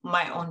about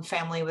my own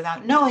family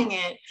without knowing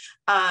it.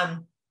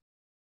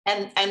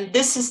 And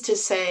this is to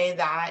say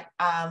that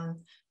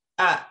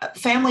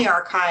family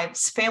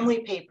archives, family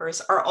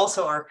papers are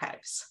also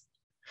archives.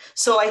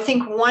 So I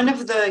think one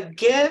of the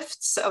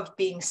gifts of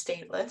being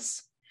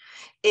stateless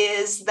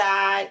is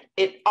that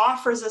it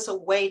offers us a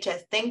way to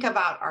think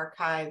about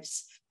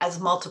archives as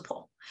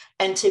multiple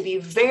and to be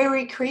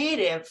very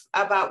creative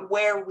about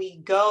where we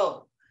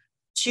go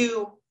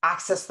to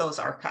access those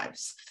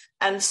archives.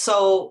 And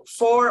so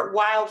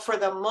while for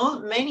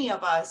many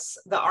of us,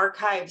 the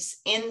archives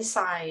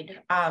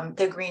inside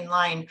the Green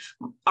Line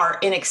are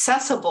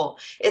inaccessible,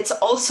 it's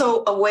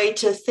also a way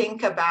to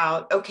think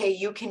about, okay,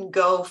 you can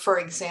go, for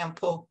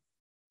example,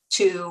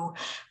 to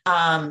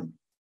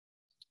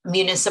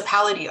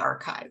municipality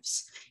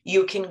archives.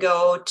 You can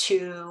go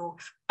to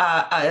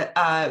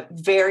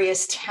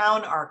various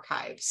town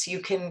archives. You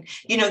can,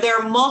 there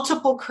are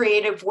multiple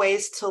creative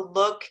ways to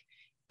look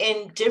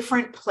in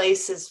different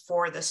places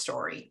for the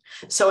story.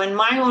 So in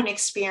my own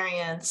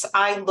experience,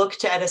 I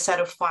looked at a set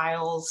of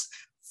files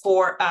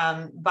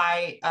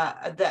by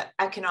the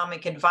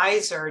economic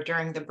advisor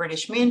during the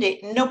British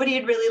Mandate. Nobody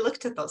had really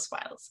looked at those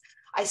files.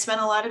 I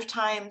spent a lot of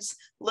times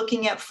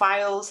looking at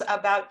files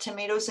about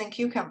tomatoes and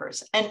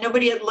cucumbers, and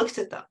nobody had looked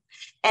at them.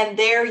 And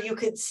there you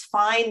could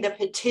find the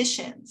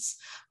petitions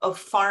of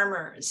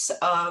farmers,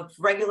 of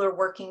regular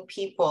working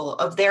people,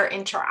 of their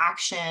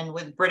interaction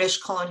with British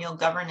colonial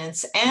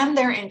governance and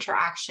their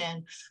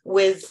interaction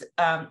with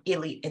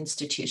elite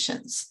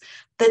institutions.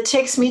 That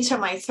takes me to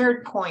my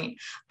third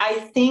point. I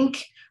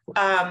think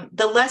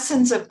the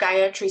lessons of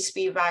Gayatri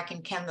Spivak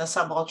and Can the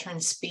Subaltern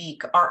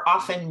Speak are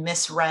often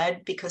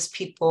misread because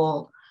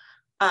people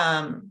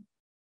are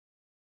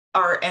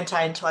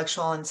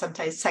anti-intellectual and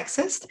sometimes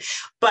sexist.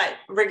 But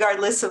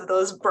regardless of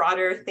those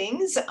broader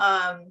things,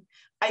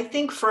 I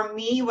think for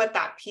me, what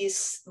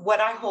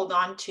I hold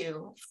on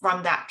to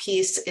from that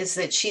piece is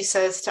that she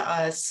says to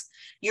us,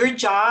 your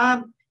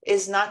job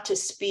is not to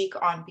speak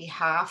on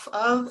behalf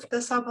of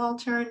the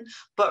subaltern,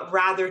 but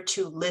rather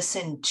to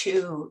listen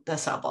to the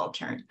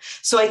subaltern.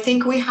 So I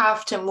think we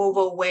have to move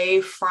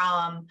away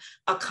from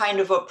a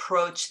kind of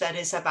approach that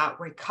is about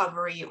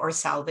recovery or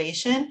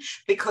salvation,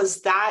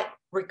 because that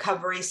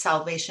recovery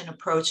salvation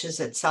approach is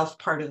itself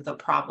part of the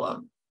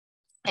problem.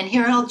 And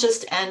here I'll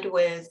just end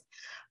with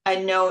a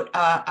note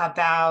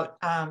about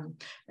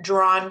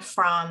drawn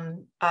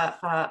from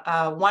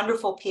a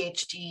wonderful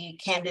PhD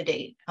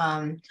candidate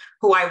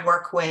who I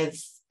work with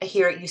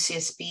here at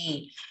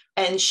UCSB,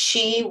 and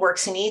she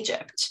works in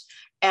Egypt.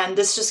 And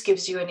this just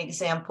gives you an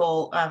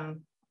example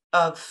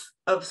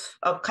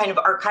of kind of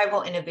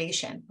archival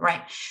innovation,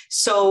 right?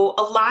 So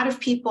a lot of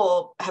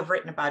people have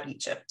written about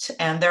Egypt,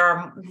 and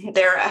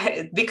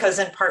because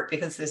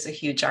there's a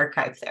huge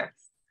archive there.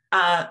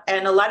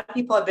 And a lot of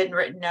people have been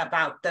written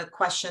about the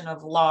question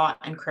of law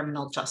and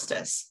criminal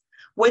justice.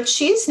 What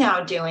she's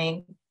now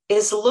doing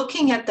is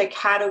looking at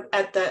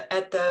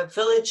the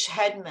village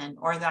headman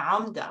or the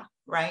Amda,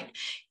 right?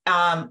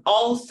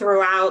 All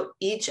throughout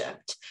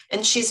Egypt.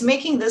 And she's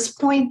making this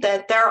point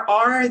that there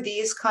are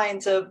these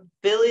kinds of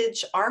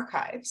village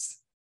archives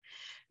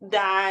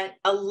that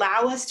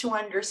allow us to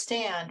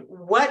understand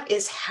what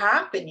is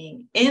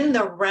happening in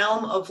the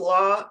realm of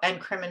law and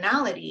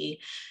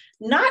criminality,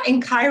 not in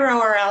Cairo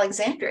or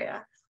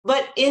Alexandria,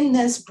 but in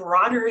this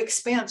broader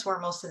expanse where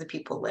most of the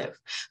people live.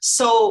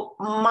 So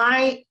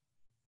my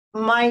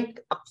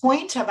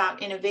point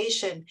about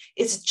innovation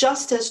is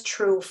just as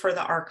true for the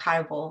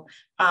archival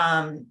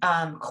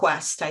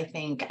quest, I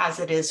think, as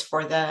it is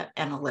for the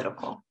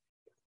analytical.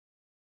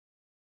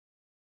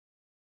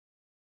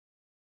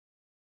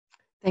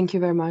 Thank you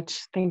very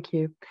much. Thank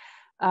you.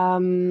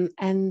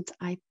 And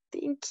I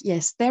think,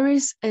 yes, there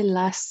is a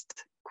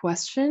last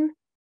question,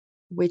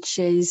 which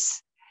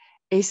is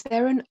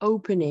there an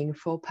opening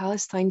for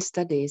Palestine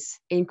studies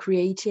in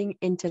creating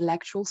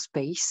intellectual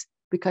space,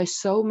 because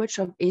so much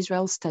of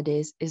Israel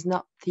studies is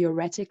not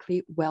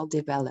theoretically well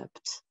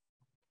developed?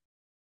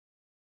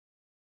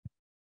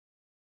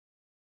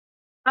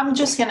 I'm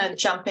just going to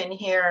jump in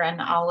here,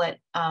 and I'll let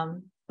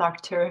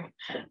Dr.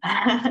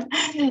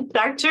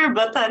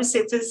 Battar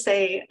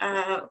say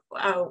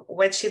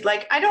what she'd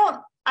like. I don't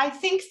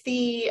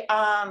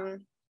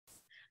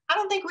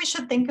think we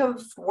should think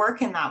of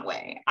work in that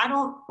way.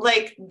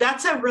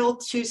 That's a real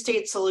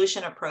two-state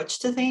solution approach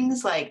to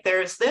things. Like,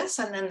 there's this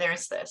and then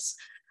there's this.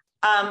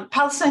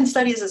 Palestine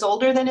studies is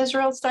older than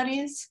Israel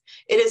studies.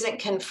 It isn't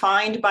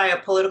confined by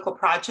a political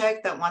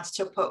project that wants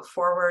to put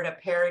forward a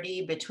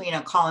parity between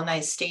a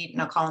colonized state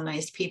and a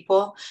colonized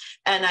people.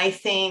 And I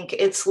think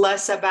it's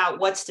less about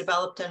what's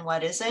developed and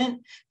what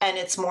isn't, and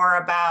it's more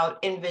about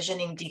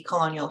envisioning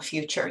decolonial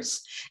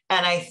futures.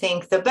 And I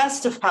think the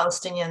best of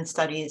Palestinian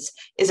studies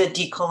is a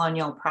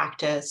decolonial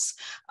practice.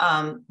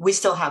 We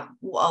still have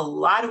a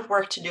lot of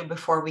work to do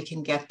before we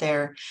can get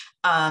there.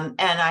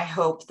 And I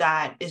hope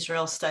that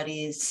Israel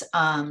studies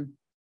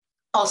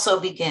also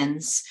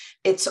begins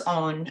its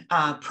own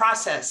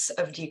process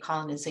of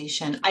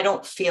decolonization. I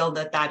don't feel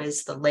that that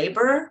is the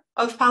labor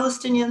of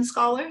Palestinian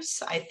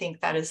scholars. I think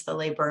that is the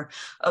labor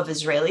of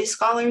Israeli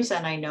scholars.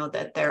 And I know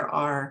that there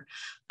are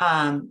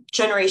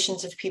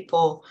generations of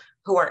people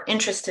who are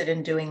interested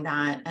in doing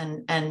that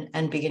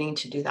and beginning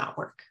to do that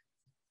work.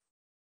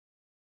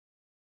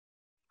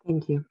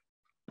 Thank you.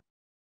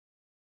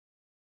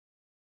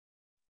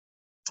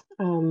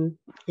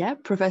 Yeah,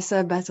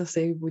 Professor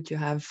Battar, would you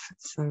have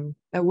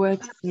a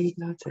word to say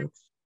about it?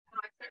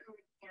 I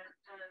certainly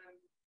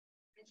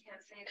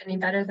can't say it any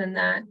better than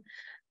that.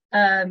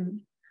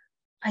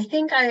 I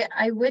think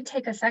I would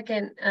take a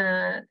second,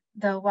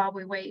 though, while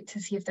we wait to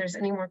see if there's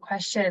any more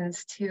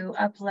questions, to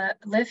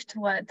uplift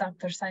what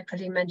Dr.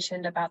 Seikaly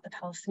mentioned about the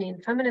Palestinian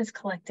Feminist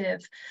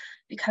Collective,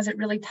 because it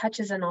really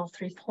touches on all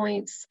 3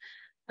 points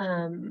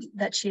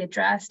that she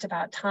addressed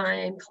about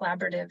time,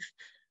 collaborative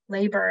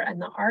labor, and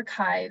the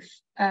archive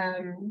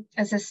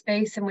as a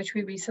space in which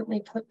we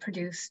recently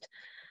produced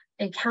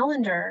a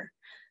calendar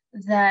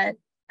that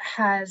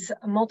has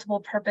a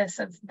multiple purpose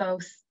of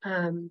both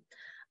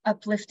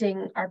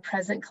uplifting our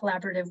present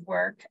collaborative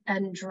work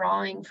and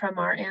drawing from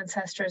our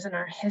ancestors and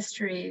our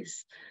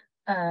histories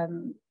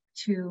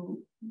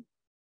to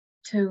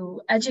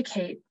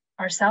educate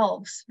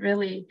ourselves,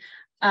 really,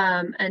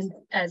 and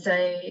as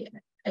a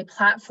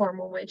platform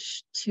on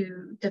which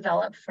to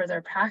develop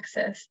further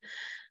praxis.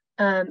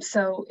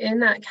 So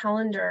in that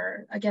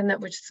calendar, again, that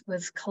which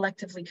was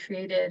collectively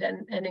created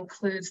and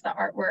includes the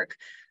artwork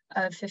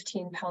of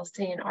 15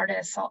 Palestinian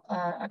artists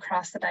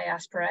across the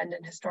diaspora and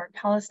in historic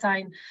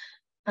Palestine,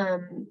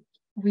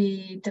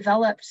 we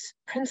developed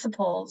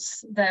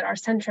principles that are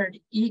centered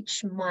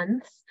each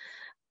month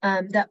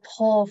that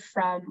pull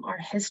from our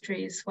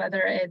histories,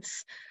 whether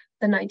it's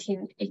the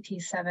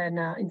 1987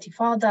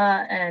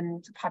 Intifada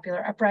and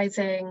popular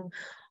uprising,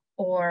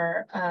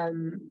 or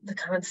the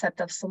concept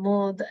of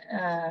Samud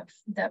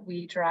that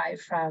we derive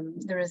from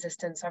the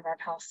resistance of our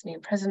Palestinian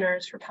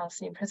prisoners for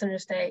Palestinian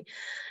Prisoners' Day.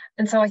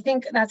 And so I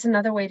think that's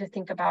another way to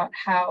think about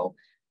how,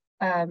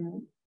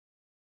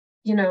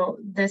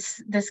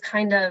 this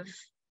kind of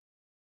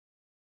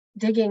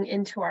digging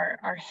into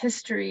our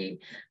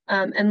history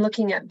and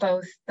looking at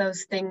both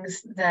those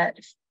things that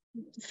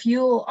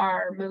fuel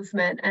our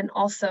movement and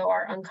also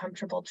our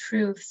uncomfortable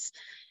truths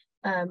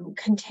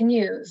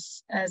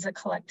continues as a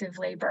collective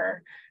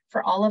labor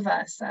for all of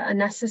us, a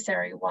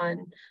necessary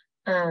one.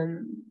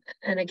 And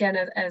again,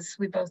 as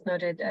we both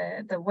noted,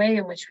 the way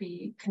in which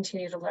we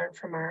continue to learn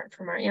from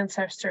our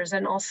ancestors,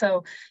 and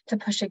also to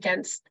push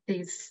against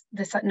this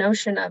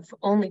notion of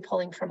only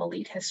pulling from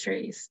elite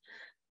histories.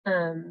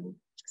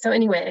 So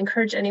anyway, I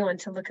encourage anyone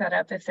to look that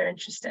up if they're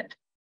interested.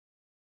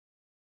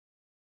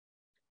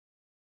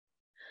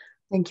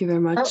 Thank you very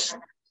much. Oh,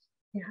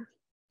 yeah.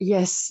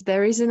 Yes,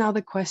 there is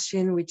another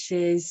question, which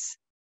is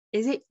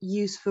it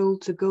useful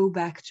to go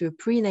back to a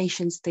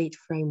pre-nation state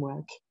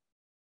framework?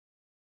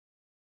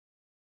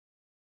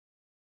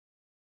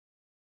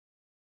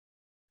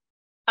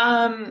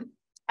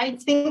 I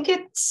think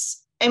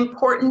it's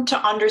important to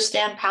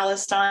understand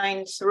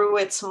Palestine through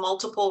its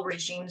multiple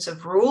regimes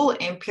of rule,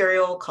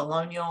 imperial,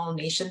 colonial,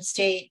 nation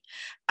state.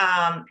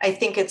 I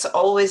think it's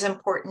always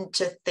important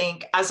to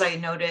think, as I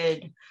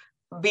noted,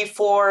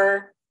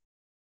 before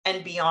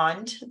and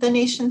beyond the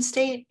nation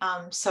state.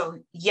 So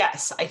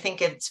yes, I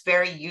think it's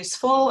very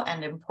useful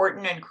and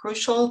important and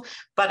crucial,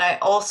 but I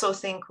also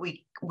think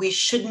we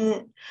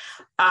shouldn't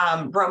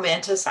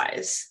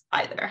romanticize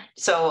either.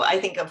 So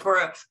I think for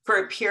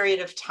a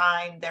period of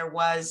time, there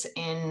was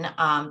in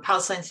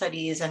Palestine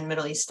studies and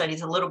Middle East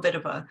studies a little bit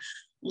of a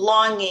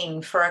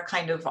longing for a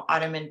kind of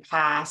Ottoman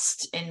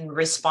past in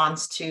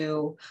response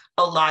to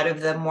a lot of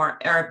the more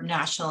Arab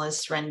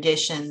nationalist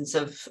renditions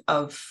of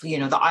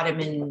the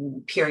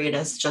Ottoman period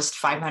as just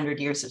 500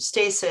 years of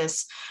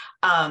stasis.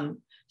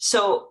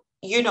 So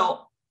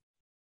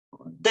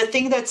the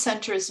thing that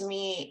centers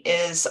me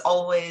is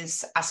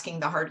always asking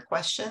the hard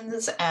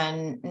questions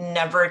and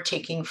never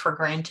taking for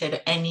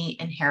granted any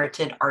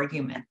inherited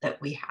argument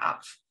that we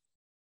have.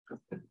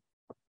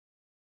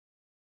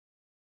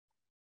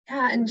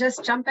 Yeah, and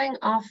just jumping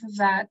off of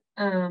that,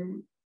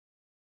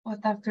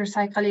 what Dr.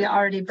 Seikaly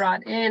already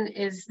brought in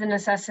is the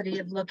necessity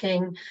of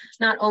looking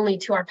not only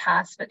to our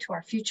past, but to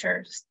our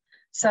futures.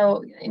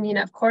 So, I mean,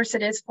 of course,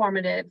 it is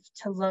formative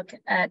to look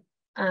at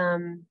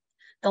the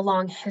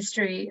long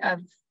history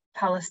of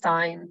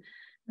Palestine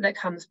that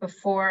comes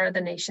before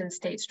the nation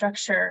state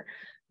structure,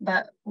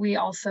 but we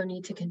also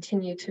need to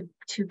continue to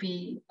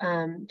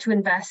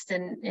invest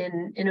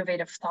in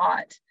innovative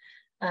thought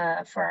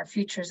for our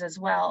futures as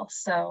well.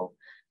 So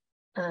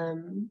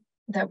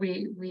that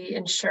we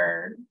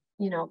ensure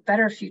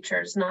better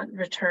futures, not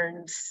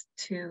returns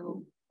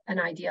to an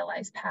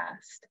idealized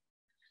past.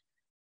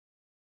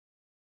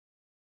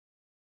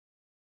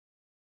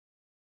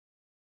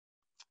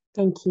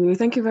 Thank you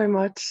very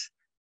much.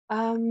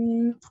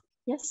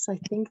 Yes, I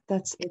think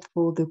that's it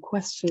for the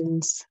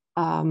questions.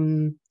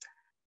 Thank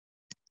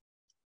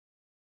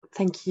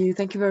you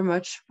very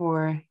much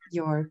for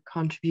your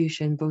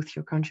contribution, both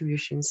your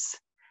contributions.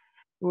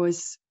 It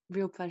was a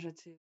real pleasure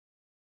to